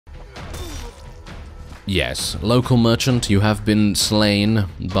Yes, local merchant, you have been slain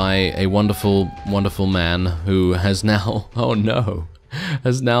by a wonderful, wonderful man who has now, oh no,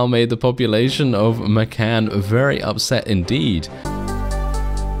 has now made the population of Maccavian very upset indeed.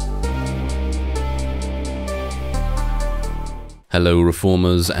 Hello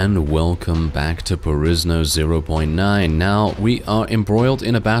reformers and welcome back to Perisno 0.9. Now, we are embroiled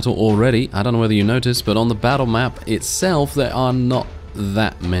in a battle already. I don't know whether you noticed, but on the battle map itself there are not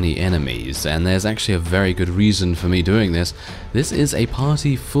that many enemies, and there's actually a very good reason for me doing this. This is a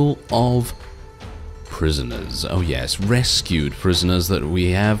party full of prisoners. Oh yes, rescued prisoners that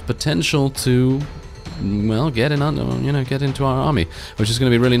we have potential to, well, get into our army, which is going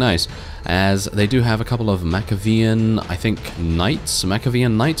to be really nice, as they do have a couple of Maccavian, I think,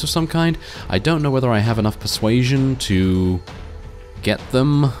 Maccavian knights of some kind. I don't know whether I have enough persuasion to get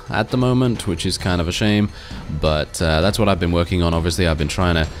them at the moment, which is kind of a shame, but that's what I've been working on. Obviously, I've been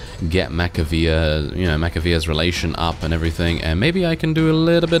trying to get Maccavia's relation up and everything, and maybe I can do a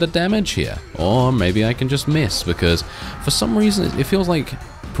little bit of damage here, or maybe I can just miss, because for some reason it feels like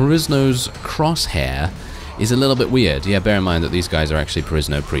Perisno's crosshair is a little bit weird. Yeah, bear in mind that these guys are actually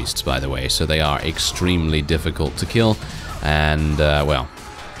Perisno priests, by the way, so they are extremely difficult to kill, and well,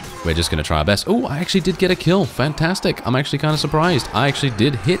 we're just going to try our best. Oh, I actually did get a kill. Fantastic. I'm actually kind of surprised. I actually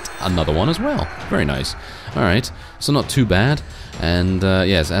did hit another one as well. Very nice. Alright, so not too bad. And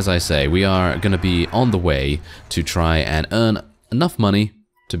yes, as I say, we are going to be on the way to try and earn enough money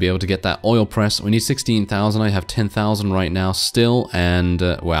to be able to get that oil press. We need 16,000. I have 10,000 right now still. And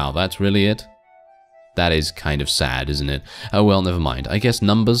wow, that's really it. That is kind of sad, isn't it? Oh well, never mind. I guess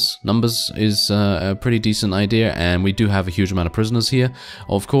numbers is a pretty decent idea, and we do have a huge amount of prisoners here.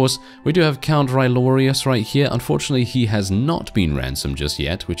 Of course, we do have Count Rylorius right here. Unfortunately, he has not been ransomed just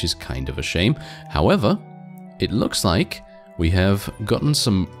yet, which is kind of a shame. However, it looks like we have gotten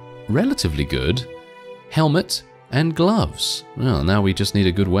some relatively good helmet and gloves. Well, now we just need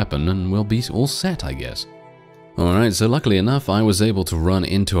a good weapon, and we'll be all set, I guess. Alright, so luckily enough, I was able to run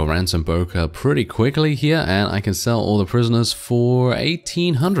into a ransom broker pretty quickly here, and I can sell all the prisoners for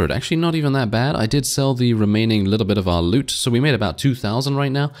 1,800. Actually, not even that bad. I did sell the remaining little bit of our loot, so we made about 2,000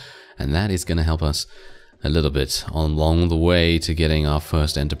 right now, and that is going to help us a little bit along the way to getting our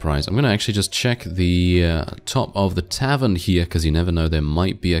first enterprise. I'm going to actually just check the top of the tavern here, because you never know, there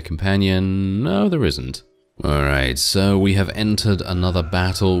might be a companion. No, there isn't. Alright, so we have entered another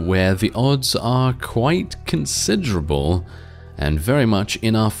battle where the odds are quite considerable and very much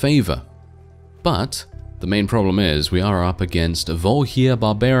in our favor. But the main problem is we are up against Fyhrr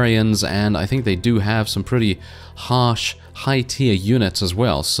barbarians, and I think they do have some pretty harsh, high-tier units as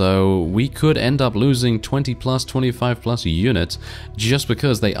well, so we could end up losing 20 plus, 25 plus units just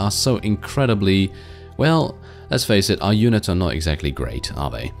because they are so incredibly, well, let's face it, our units are not exactly great, are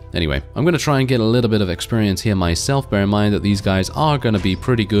they? Anyway, I'm going to try and get a little bit of experience here myself. Bear in mind that these guys are going to be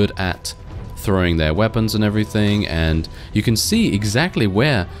pretty good at throwing their weapons and everything, and you can see exactly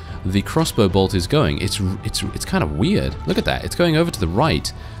where the crossbow bolt is going. It's kind of weird. Look at that. It's going over to the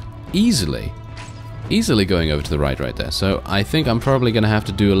right easily. Easily going over to the right there. So I think I'm probably going to have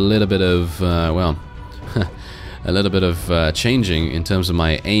to do a little bit of, well, a little bit of changing in terms of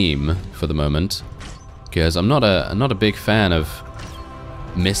my aim for the moment. Because I'm not a big fan of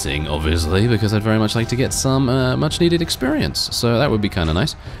missing, obviously, because I'd very much like to get some much needed experience. So that would be kind of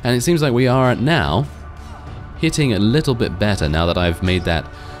nice. And it seems like we are now hitting a little bit better now that I've made that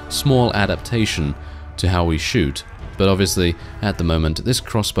small adaptation to how we shoot. But obviously, at the moment, this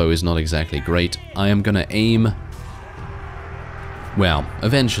crossbow is not exactly great. I am going to aim, well,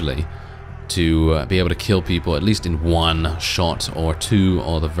 eventually, to be able to kill people at least in one shot or two,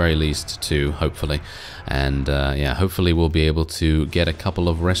 or the very least two, hopefully. And yeah, hopefully we'll be able to get a couple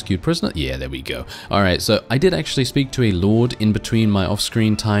of rescued prisoners. Yeah, there we go. Alright, so I did actually speak to a lord in between my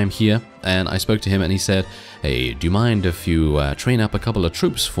off-screen time here, and I spoke to him and he said, hey, do you mind if you train up a couple of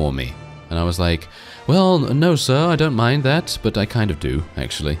troops for me? And I was like, well, no sir, I don't mind that, but I kind of do,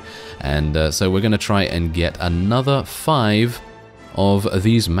 actually. And so we're going to try and get another 5 of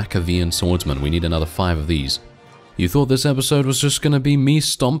these Maccavian swordsmen. We need another 5 of these. You thought this episode was just going to be me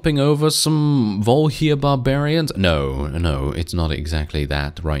stomping over some Fyhrr barbarians? No, it's not exactly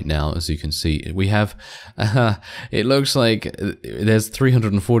that right now, as you can see. We have, it looks like there's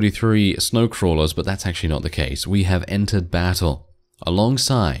 343 snowcrawlers, but that's actually not the case. We have entered battle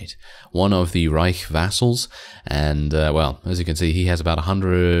alongside one of the Reich vassals, and, well, as you can see, he has about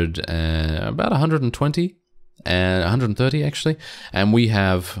 120 and 130 actually, and we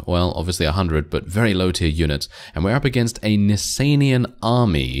have, well, obviously 100, but very low tier units, and we're up against a Nissanian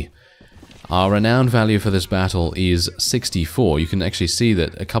army. Our renown value for this battle is 64. You can actually see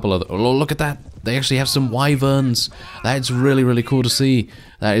that a couple of, oh, look at that, they actually have some wyverns. That's really, really cool to see.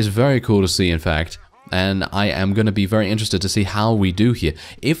 That is very cool to see, in fact. And I am going to be very interested to see how we do here.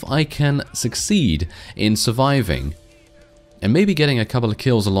 If I can succeed in surviving and maybe getting a couple of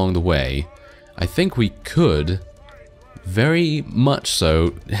kills along the way, I think we could very much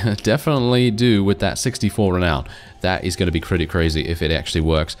so definitely do with that 64 renown. That is going to be pretty crazy if it actually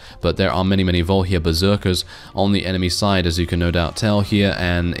works. But there are many, many Volhyr Berserkers on the enemy side, as you can no doubt tell here,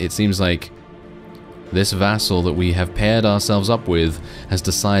 and it seems like this vassal that we have paired ourselves up with has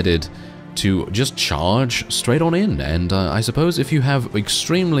decided to just charge straight on in. And I suppose if you have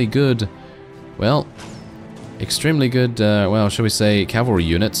extremely good, well, shall we say, cavalry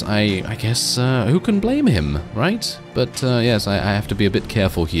units, I guess, who can blame him, right? But, yes, I have to be a bit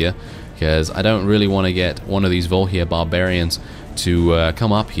careful here, because I don't really want to get one of these Volhyr barbarians to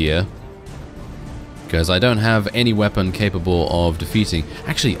come up here, because I don't have any weapon capable of defeating.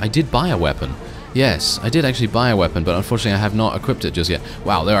 Actually, I did buy a weapon. Yes, I did actually buy a weapon, but unfortunately I have not equipped it just yet.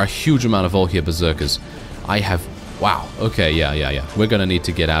 Wow, there are a huge amount of Volhyr Berserkers. I have... Wow, okay, yeah. We're gonna need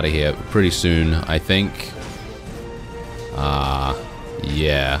to get out of here pretty soon, I think.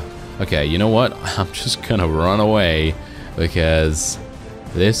 Yeah. Okay, you know what? I'm just gonna run away, because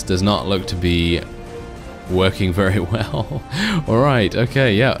this does not look to be working very well. Alright,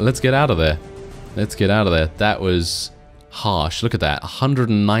 okay, yeah, let's get out of there. Let's get out of there. That was harsh. Look at that,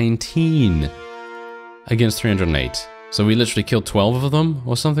 119 against 308. So we literally killed 12 of them,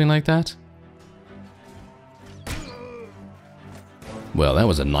 or something like that? Well, that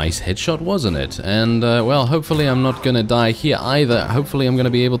was a nice headshot, wasn't it? And, well, hopefully I'm not gonna die here either. Hopefully I'm gonna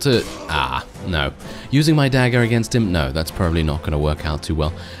be able to... Ah, no. Using my dagger against him? No, that's probably not gonna work out too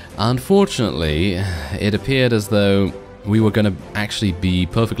well. Unfortunately, it appeared as though we were gonna actually be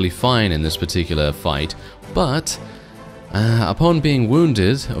perfectly fine in this particular fight, but upon being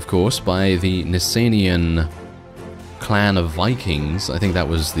wounded, of course, by the Nissanian clan of Vikings, I think that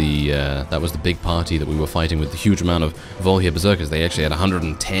was the big party that we were fighting with the huge amount of Volhyr Berserkers. They actually had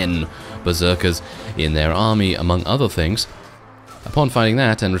 110 Berserkers in their army, among other things. Upon fighting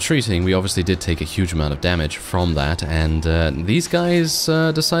that and retreating, we obviously did take a huge amount of damage from that, and these guys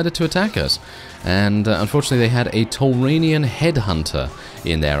decided to attack us. And unfortunately they had a Tauranian headhunter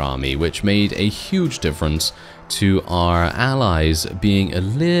in their army, which made a huge difference to our allies being a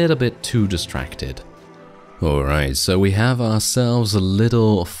little bit too distracted. Alright, so we have ourselves a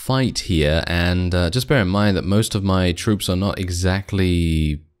little fight here, and just bear in mind that most of my troops are not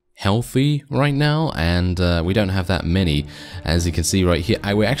exactly healthy right now, and we don't have that many. As you can see right here,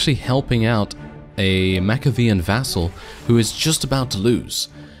 we're actually helping out a Maccavian vassal who is just about to lose.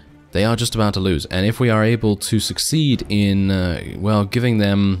 They are just about to lose, and if we are able to succeed in, well, giving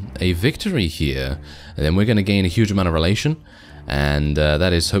them a victory here, then we're going to gain a huge amount of relation. And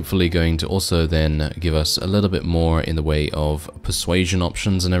that is hopefully going to also then give us a little bit more in the way of persuasion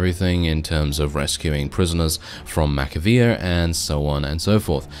options and everything in terms of rescuing prisoners from Maccavian and so on and so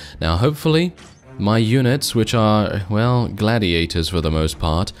forth. Now hopefully my units, which are, well, gladiators for the most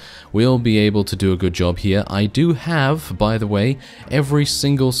part, will be able to do a good job here. I do have, by the way, every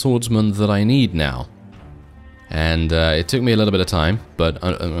single swordsman that I need now. And it took me a little bit of time, but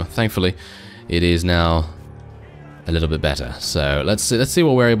thankfully it is now a little bit better. So let's see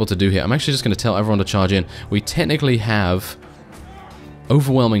what we're able to do here. I'm actually just going to tell everyone to charge in. We technically have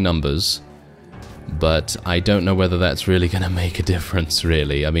overwhelming numbers, but I don't know whether that's really going to make a difference,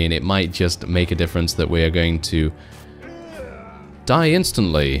 really. I mean, it might just make a difference that we are going to die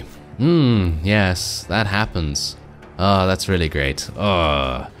instantly. Yes, that happens. Oh, that's really great.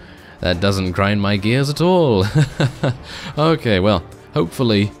 Oh, that doesn't grind my gears at all. Okay, well,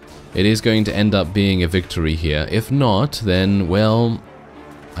 hopefully it is going to end up being a victory here. If not, then, well,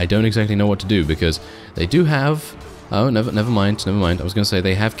 I don't exactly know what to do, because they do have... Oh, never mind. I was going to say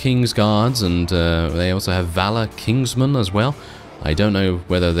they have King's Guards, and they also have Valor Kingsmen as well. I don't know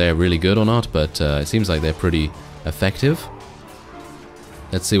whether they're really good or not, but it seems like they're pretty effective.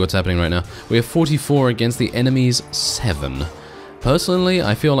 Let's see what's happening right now. We have 44 against the enemy's 7. Personally,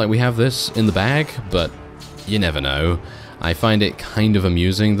 I feel like we have this in the bag, but you never know. I find it kind of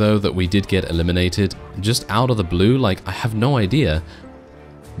amusing, though, that we did get eliminated just out of the blue. Like, I have no idea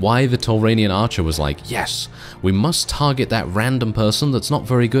why the Tauranian archer was like, yes, we must target that random person that's not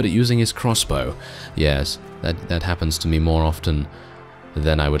very good at using his crossbow. Yes, that happens to me more often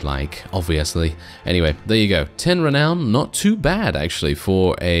than I would like, obviously. Anyway, there you go. 10 renown, not too bad, actually,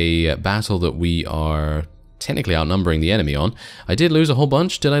 for a battle that we are technically outnumbering the enemy on. I did lose a whole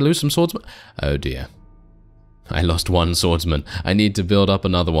bunch. Did I lose some swordsmen? Oh, dear. I lost one swordsman. I need to build up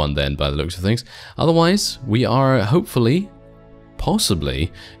another one then, by the looks of things. Otherwise, we are hopefully,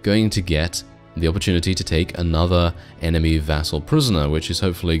 possibly, going to get the opportunity to take another enemy vassal prisoner, which is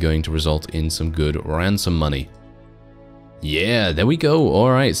hopefully going to result in some good ransom money. Yeah, there we go.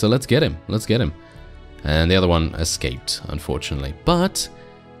 Alright, so let's get him. Let's get him. And the other one escaped, unfortunately. But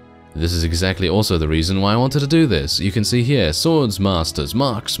this is exactly also the reason why I wanted to do this. You can see here, Swords Masters,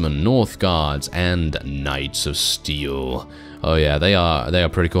 Marksmen, North Guards, and Knights of Steel. Oh yeah, they are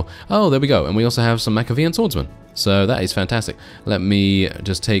pretty cool. Oh, there we go. And we also have some Maccavian swordsmen. So that is fantastic. Let me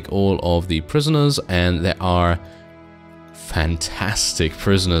just take all of the prisoners, and there are fantastic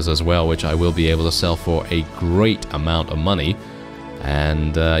prisoners as well, which I will be able to sell for a great amount of money.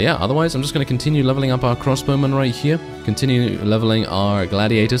 And yeah, otherwise I'm just going to continue leveling up our crossbowmen right here, continue leveling our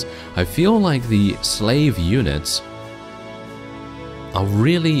gladiators. I feel like the slave units are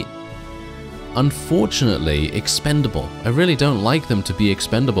really, unfortunately, expendable. I really don't like them to be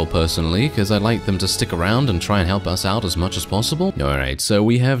expendable personally, because I like them to stick around and try and help us out as much as possible. Alright, so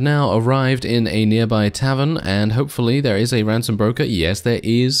we have now arrived in a nearby tavern, and hopefully there is a ransom broker. Yes, there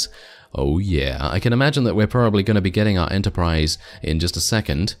is. Oh yeah, I can imagine that we're probably going to be getting our enterprise in just a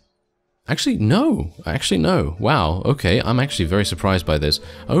second. Actually, no. Wow, okay, I'm actually very surprised by this.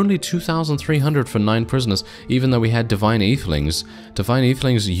 Only 2,300 for 9 prisoners, even though we had Divine Eathlings. Divine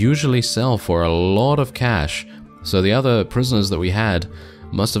Eathlings usually sell for a lot of cash, so the other prisoners that we had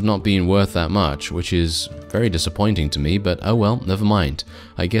must have not been worth that much, which is very disappointing to me, but oh well, never mind.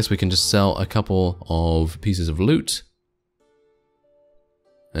 I guess we can just sell a couple of pieces of loot.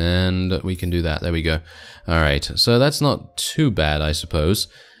 And we can do that. There we go. Alright, so that's not too bad, I suppose.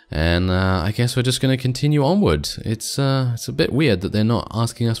 And I guess we're just going to continue onward. It's a bit weird that they're not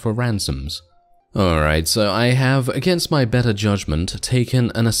asking us for ransoms. Alright, so I have, against my better judgment, taken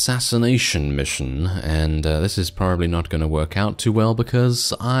an assassination mission, and this is probably not going to work out too well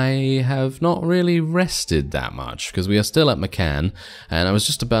because I have not really rested that much, because we are still at Maccavian, and I was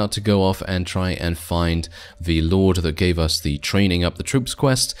just about to go off and try and find the lord that gave us the training up the troops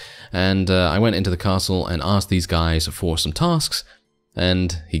quest, and I went into the castle and asked these guys for some tasks,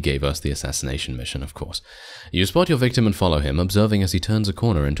 and he gave us the assassination mission, of course. You spot your victim and follow him, observing as he turns a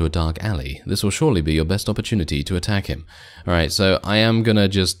corner into a dark alley. This will surely be your best opportunity to attack him. Alright, so I am gonna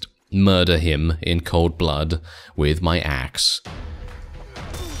just murder him in cold blood with my axe.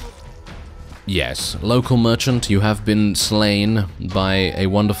 Yes, local merchant, you have been slain by a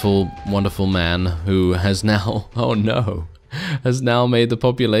wonderful, wonderful man who has now, oh no, has now made the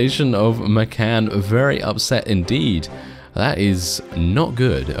population of Maccavian very upset indeed. That is not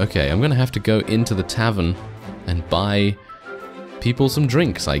good. Okay, I'm gonna have to go into the tavern and buy people some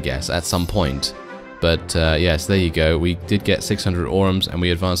drinks, I guess, at some point. But yes, there you go. We did get 600 orums and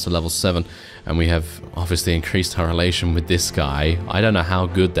we advanced to level 7, and we have obviously increased our relation with this guy. I don't know how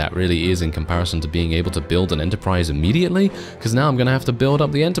good that really is in comparison to being able to build an enterprise immediately, because now I'm gonna have to build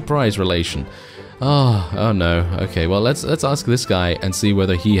up the enterprise relation. Oh no. Okay, well let's ask this guy and see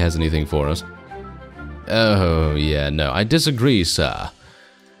whether he has anything for us. Oh, yeah, no, I disagree, sir.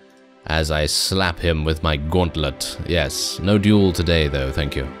 As I slap him with my gauntlet. Yes, no duel today, though,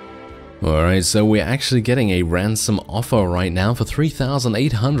 thank you. Alright, so we're actually getting a ransom offer right now for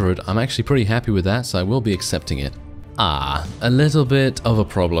 3,800. I'm actually pretty happy with that, so I will be accepting it. A little bit of a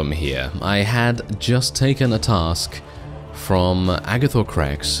problem here. I had just taken a task from Agathor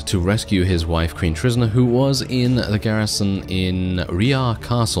Krex to rescue his wife, Queen Trisna, who was in the garrison in Riyar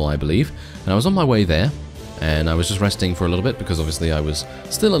Castle, I believe. And I was on my way there, and I was just resting for a little bit, because obviously I was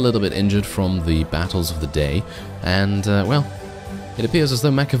still a little bit injured from the battles of the day. And, well, it appears as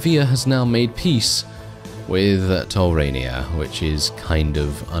though Maccavian has now made peace with Tolrania, which is kind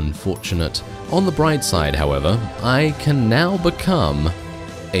of unfortunate. On the bright side, however, I can now become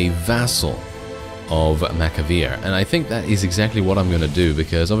a vassal of Maccavian, and I think that is exactly what I'm going to do,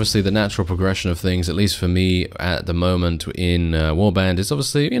 because obviously the natural progression of things, at least for me at the moment in Warband, is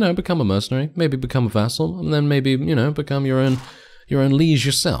obviously, you know, become a mercenary, maybe become a vassal, and then maybe, you know, become your own liege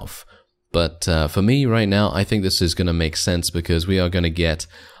yourself. But for me right now, I think this is going to make sense, because we are going to get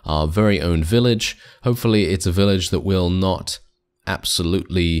our very own village. Hopefully it's a village that will not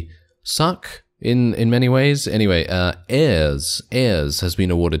absolutely suck in many ways. Anyway, heirs has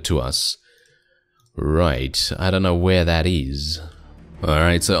been awarded to us. Right, I don't know where that is.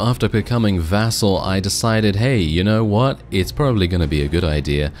 Alright, so after becoming vassal, I decided, hey, you know what? It's probably going to be a good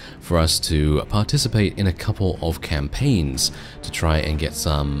idea for us to participate in a couple of campaigns to try and get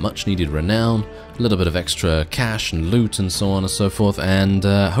some much needed renown, a little bit of extra cash and loot and so on and so forth, and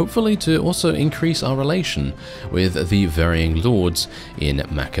hopefully to also increase our relation with the varying lords in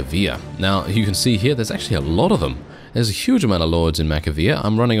Maccavian. Now, you can see here, there's actually a lot of them. There's a huge amount of lords in Maccavian.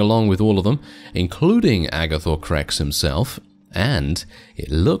 I'm running along with all of them, including Agathor Krex himself. And it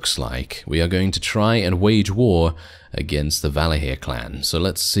looks like we are going to try and wage war against the Fyhrr clan. So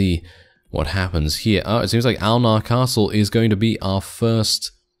let's see what happens here. Oh, it seems like Alnar Castle is going to be our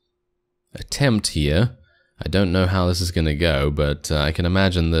first attempt here. I don't know how this is going to go, but I can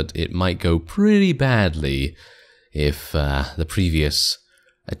imagine that it might go pretty badly if the previous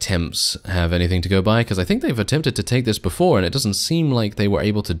attempts have anything to go by, because I think they've attempted to take this before and it doesn't seem like they were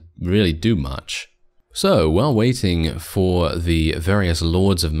able to really do much. So, while waiting for the various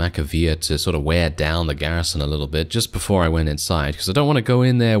lords of Maccavian to sort of wear down the garrison a little bit, just before I went inside, because I don't want to go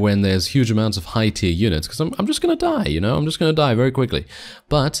in there when there's huge amounts of high-tier units, because I'm just going to die, you know? I'm just going to die very quickly.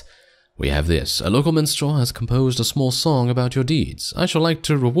 But we have this. A local minstrel has composed a small song about your deeds. I shall like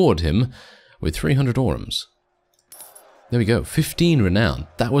to reward him with 300 orums. There we go, 15 renown.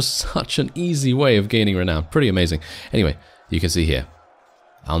 That was such an easy way of gaining renown. Pretty amazing. Anyway, you can see here,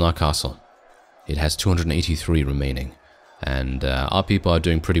 Alnar Castle. It has 283 remaining. And our people are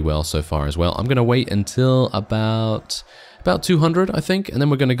doing pretty well so far as well. I'm going to wait until about 200, I think. And then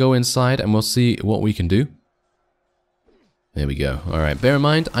we're going to go inside and we'll see what we can do. There we go. Alright, bear in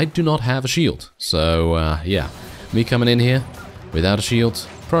mind, I do not have a shield. So, yeah. Me coming in here without a shield,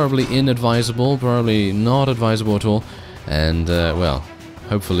 probably inadvisable, probably not advisable at all. And, well,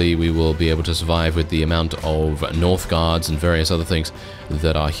 hopefully we will be able to survive with the amount of North Guards and various other things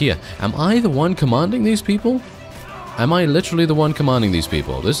that are here. Am I the one commanding these people? Am I literally the one commanding these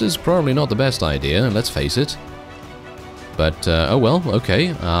people? This is probably not the best idea, let's face it. But, oh well,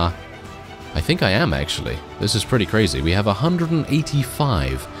 okay. I think I am, actually. This is pretty crazy. We have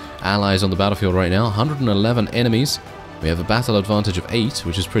 185 allies on the battlefield right now, 111 enemies. We have a battle advantage of 8,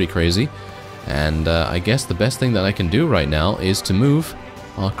 which is pretty crazy. And I guess the best thing that I can do right now is to move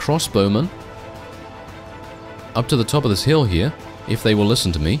our crossbowmen up to the top of this hill here, if they will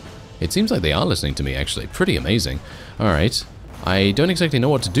listen to me. It seems like they are listening to me, actually. Pretty amazing. Alright. I don't exactly know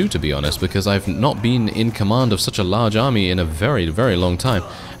what to do, to be honest, because I've not been in command of such a large army in a very, very long time.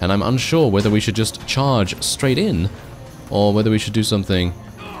 And I'm unsure whether we should just charge straight in, or whether we should do something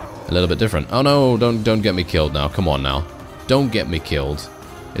a little bit different. Oh no, don't get me killed now. Come on now. Don't get me killed.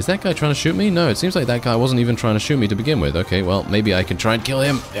 Is that guy trying to shoot me? No, it seems like that guy wasn't even trying to shoot me to begin with. Okay, well, maybe I can try and kill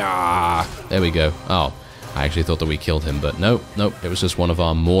him. Ah, there we go. Oh, I actually thought that we killed him, but nope, it was just one of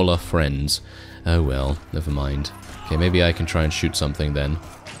our Mauler friends. Oh well, never mind. Okay, maybe I can try and shoot something then.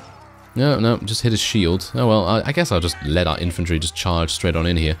 No, just hit his shield. Oh well, I guess I'll just let our infantry just charge straight on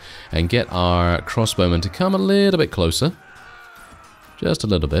in here and get our crossbowmen to come a little bit closer. Just a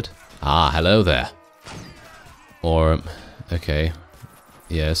little bit. Ah, hello there. Or, okay.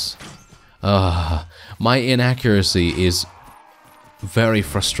 Yes. My inaccuracy is very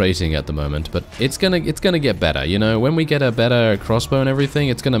frustrating at the moment, but it's gonna get better, you know. When we get a better crossbow and everything,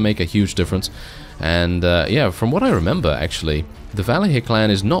 it's gonna make a huge difference. And yeah, from what I remember, actually, the Fyhrr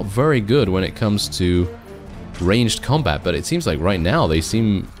clan is not very good when it comes to ranged combat, but it seems like right now they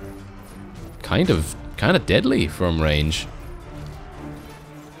seem kind of deadly from range.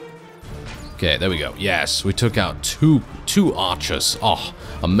 Okay, there we go. Yes, we took out two archers. Oh,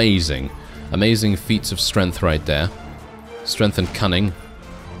 amazing. Amazing feats of strength right there. Strength and cunning.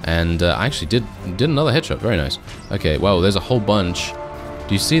 And I actually did another headshot. Very nice. Okay, wow, there's a whole bunch.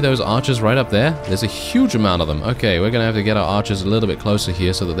 Do you see those archers right up there? There's a huge amount of them. Okay, we're going to have to get our archers a little bit closer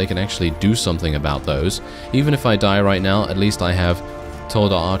here so that they can actually do something about those. Even if I die right now, at least I have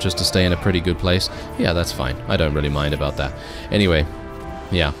told our archers to stay in a pretty good place. Yeah, that's fine. I don't really mind about that. Anyway,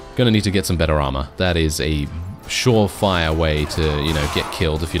 yeah, gonna need to get some better armor. That is a surefire way to, you know, get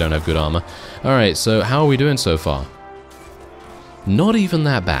killed if you don't have good armor. Alright, so how are we doing so far? Not even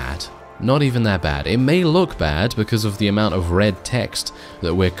that bad. Not even that bad. It may look bad because of the amount of red text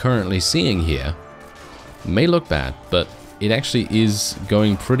that we're currently seeing here. It may look bad, but it actually is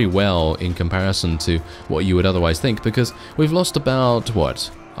going pretty well in comparison to what you would otherwise think, because we've lost about, what,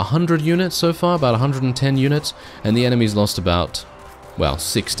 100 units so far? About 110 units, and the enemy's lost about, well,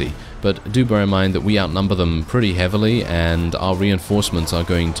 60. But do bear in mind that we outnumber them pretty heavily, and our reinforcements are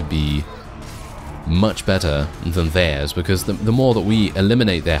going to be much better than theirs, because the more that we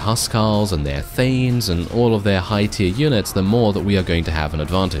eliminate their Huskars and their Thanes and all of their high-tier units, the more that we are going to have an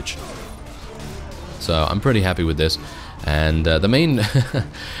advantage. So I'm pretty happy with this. And the main,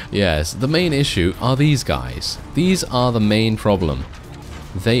 yes, the main issue are these guys. These are the main problem.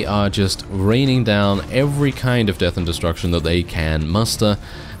 They are just raining down every kind of death and destruction that they can muster,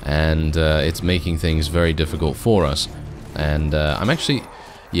 and it's making things very difficult for us. And I'm actually,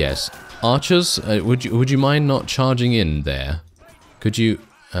 yes, archers, would you mind not charging in there? Could you,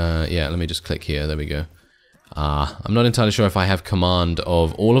 yeah, let me just click here, there we go. I'm not entirely sure if I have command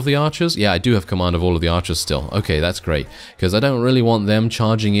of all of the archers. Yeah, I do have command of all of the archers still. Okay, that's great. Because I don't really want them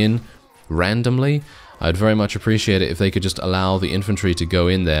charging in randomly. I'd very much appreciate it if they could just allow the infantry to go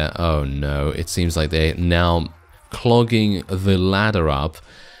in there. Oh no, it seems like they're now clogging the ladder up.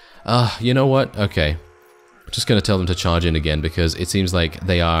 You know what? Okay. Just going to tell them to charge in again because it seems like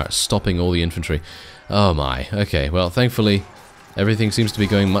they are stopping all the infantry. Oh my. Okay, well, thankfully, everything seems to be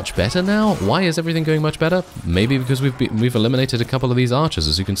going much better now. Why is everything going much better? Maybe because we've eliminated a couple of these archers,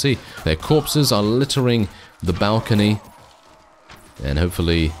 as you can see. Their corpses are littering the balcony. And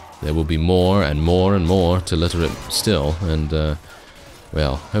hopefully there will be more and more and more to litter it still. And,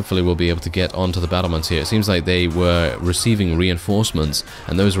 well, hopefully we'll be able to get onto the battlements here. It seems like they were receiving reinforcements,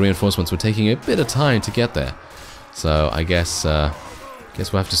 and those reinforcements were taking a bit of time to get there. So I guess we'll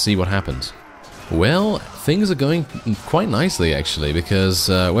have to see what happens. Well, things are going quite nicely, actually, because,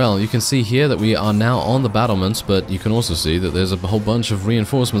 well, you can see here that we are now on the battlements, but you can also see that there's a whole bunch of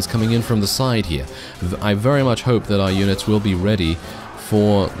reinforcements coming in from the side here. I very much hope that our units will be ready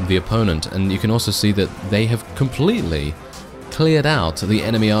for the opponent, and you can also see that they have completely cleared out the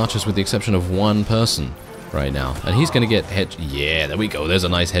enemy archers with the exception of one person right now. And he's going to get head... Yeah, there we go. There's a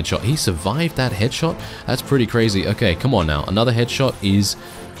nice headshot. He survived that headshot? That's pretty crazy. Okay, come on now. Another headshot is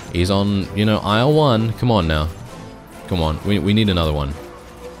on, you know, aisle 1. Come on now. Come on. We need another one.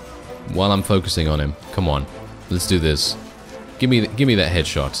 While I'm focusing on him. Come on. Let's do this. Give me that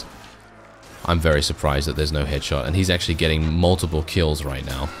headshot. I'm very surprised that there's no headshot, and he's actually getting multiple kills right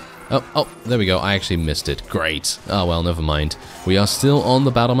now. Oh, there we go. I actually missed it. Great. Oh, well, never mind. We are still on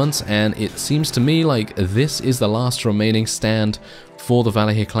the battlements, and it seems to me like this is the last remaining stand for the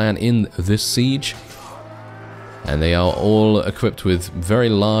Valahir clan in this siege. And they are all equipped with very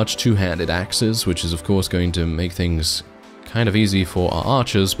large two-handed axes, which is, of course, going to make things kind of easy for our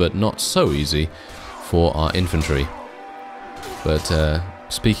archers, but not so easy for our infantry. But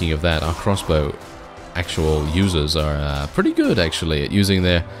speaking of that, our crossbow actual users are pretty good, actually, at using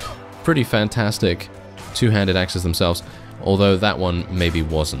their pretty fantastic two-handed axes themselves, although that one maybe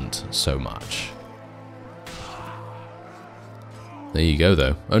wasn't so much. There you go,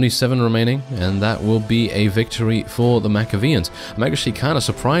 though. Only 7 remaining, and that will be a victory for the Maccavians. I'm actually kind of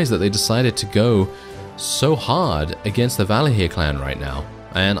surprised that they decided to go so hard against the Valahir clan right now.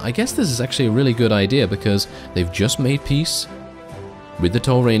 And I guess this is actually a really good idea because they've just made peace with the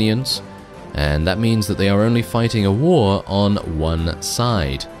Tauranians, and that means that they are only fighting a war on one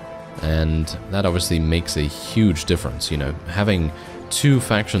side. And that obviously makes a huge difference, you know. Having 2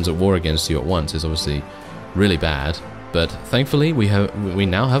 factions at war against you at once is obviously really bad. But thankfully, we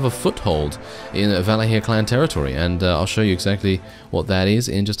now have a foothold in Valahir clan territory, and I'll show you exactly what that is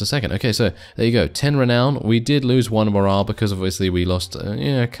in just a second. Okay, so there you go, 10 renown. We did lose 1 morale because obviously we lost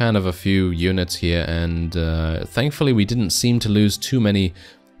kind of a few units here, and thankfully we didn't seem to lose too many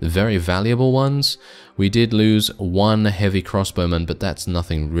very valuable ones. We did lose 1 heavy crossbowman, but that's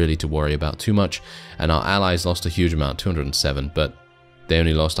nothing really to worry about too much. And our allies lost a huge amount, 207, but they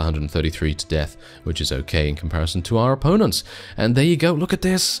only lost 133 to death, which is okay in comparison to our opponents. And there you go, look at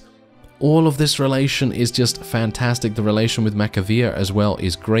this. All of this relation is just fantastic. The relation with Maccavian as well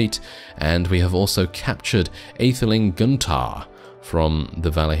is great. And we have also captured Aetheling Guntar from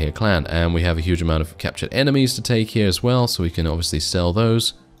the Valahir clan. And we have a huge amount of captured enemies to take here as well, so we can obviously sell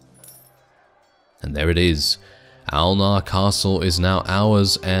those. And there it is. Alnar Castle is now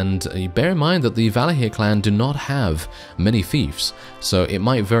ours, and bear in mind that the Valahir clan do not have many fiefs, so it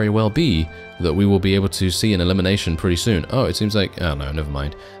might very well be that we will be able to see an elimination pretty soon. Oh, it seems like... oh no, never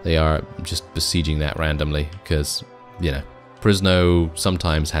mind. They are just besieging that randomly, because, you know, Perisno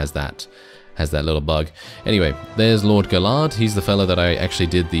sometimes has that little bug. Anyway, there's Lord Galard. He's the fellow that I actually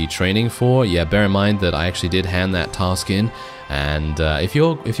did the training for. Yeah, bear in mind that I actually did hand that task in, and if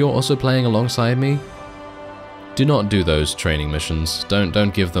you're also playing alongside me, do not do those training missions.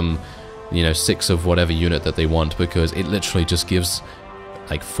 Don't give them, you know, 6 of whatever unit that they want, because it literally just gives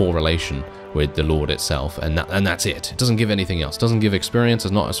like 4 relation with the Lord itself, and that's it. It doesn't give anything else. It doesn't give experience,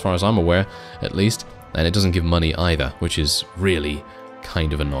 not as far as I'm aware, at least, and it doesn't give money either, which is really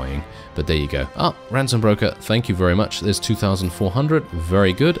kind of annoying. But there you go. Ah, ransom broker, thank you very much. There's 2,400.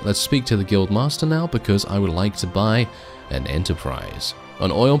 Very good. Let's speak to the guild master now, because I would like to buy an enterprise.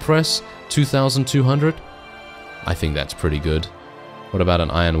 An oil press, 2,200. I think that's pretty good. What about an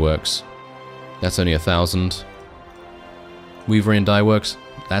ironworks? That's only 1,000. Weavery and dye works,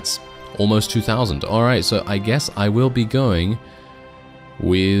 that's almost 2,000. Alright, so I guess I will be going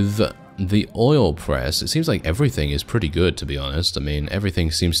with the oil press. It seems like everything is pretty good, to be honest. I mean,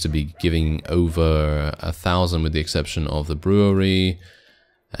 everything seems to be giving over 1,000 with the exception of the brewery.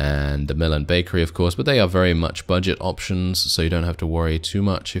 and the mill and bakery, of course, but they are very much budget options, so you don't have to worry too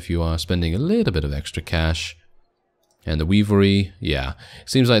much if you are spending a little bit of extra cash. And the weavery, yeah,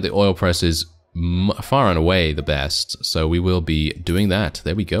 seems like the oil press is far and away the best, so we will be doing that.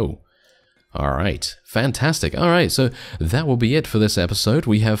 There we go. Alright, fantastic. Alright, so that will be it for this episode.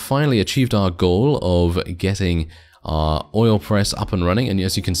 We have finally achieved our goal of getting our oil press up and running, and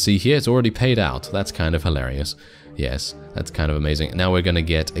as you can see here, it's already paid out. That's kind of hilarious. Yes, that's kind of amazing. Now we're going to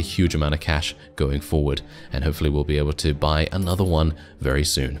get a huge amount of cash going forward, and hopefully we'll be able to buy another one very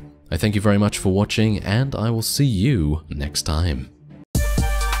soon. I thank you very much for watching, and I will see you next time.